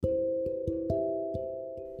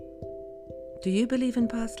Do you believe in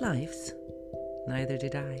past lives? Neither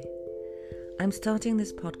did I. I'm starting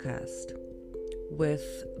this podcast with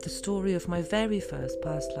the story of my very first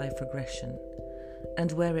past life regression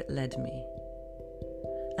and where it led me.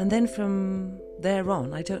 And then from there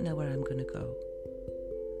on, I don't know where I'm going to go.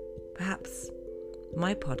 Perhaps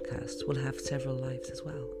my podcast will have several lives as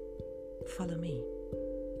well. Follow me.